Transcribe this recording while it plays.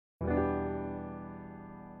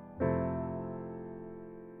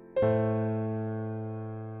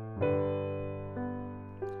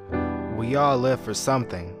We all live for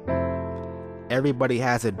something. Everybody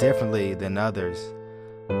has it differently than others,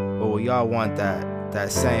 but we all want that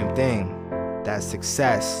same thing, that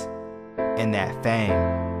success and that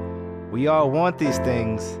fame. We all want these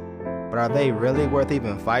things, but are they really worth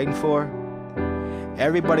even fighting for?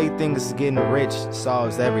 Everybody thinks getting rich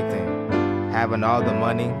solves everything, having all the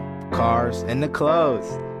money, cars, and the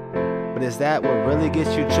clothes. But is that what really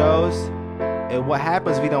gets you chose? And what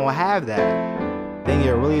happens if you don't have that? Then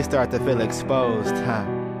you really start to feel exposed, huh?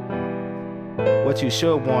 What you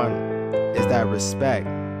should want is that respect,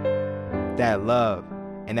 that love,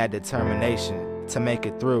 and that determination to make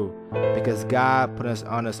it through, because God put us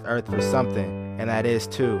on this earth for something, and that is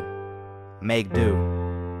to make do.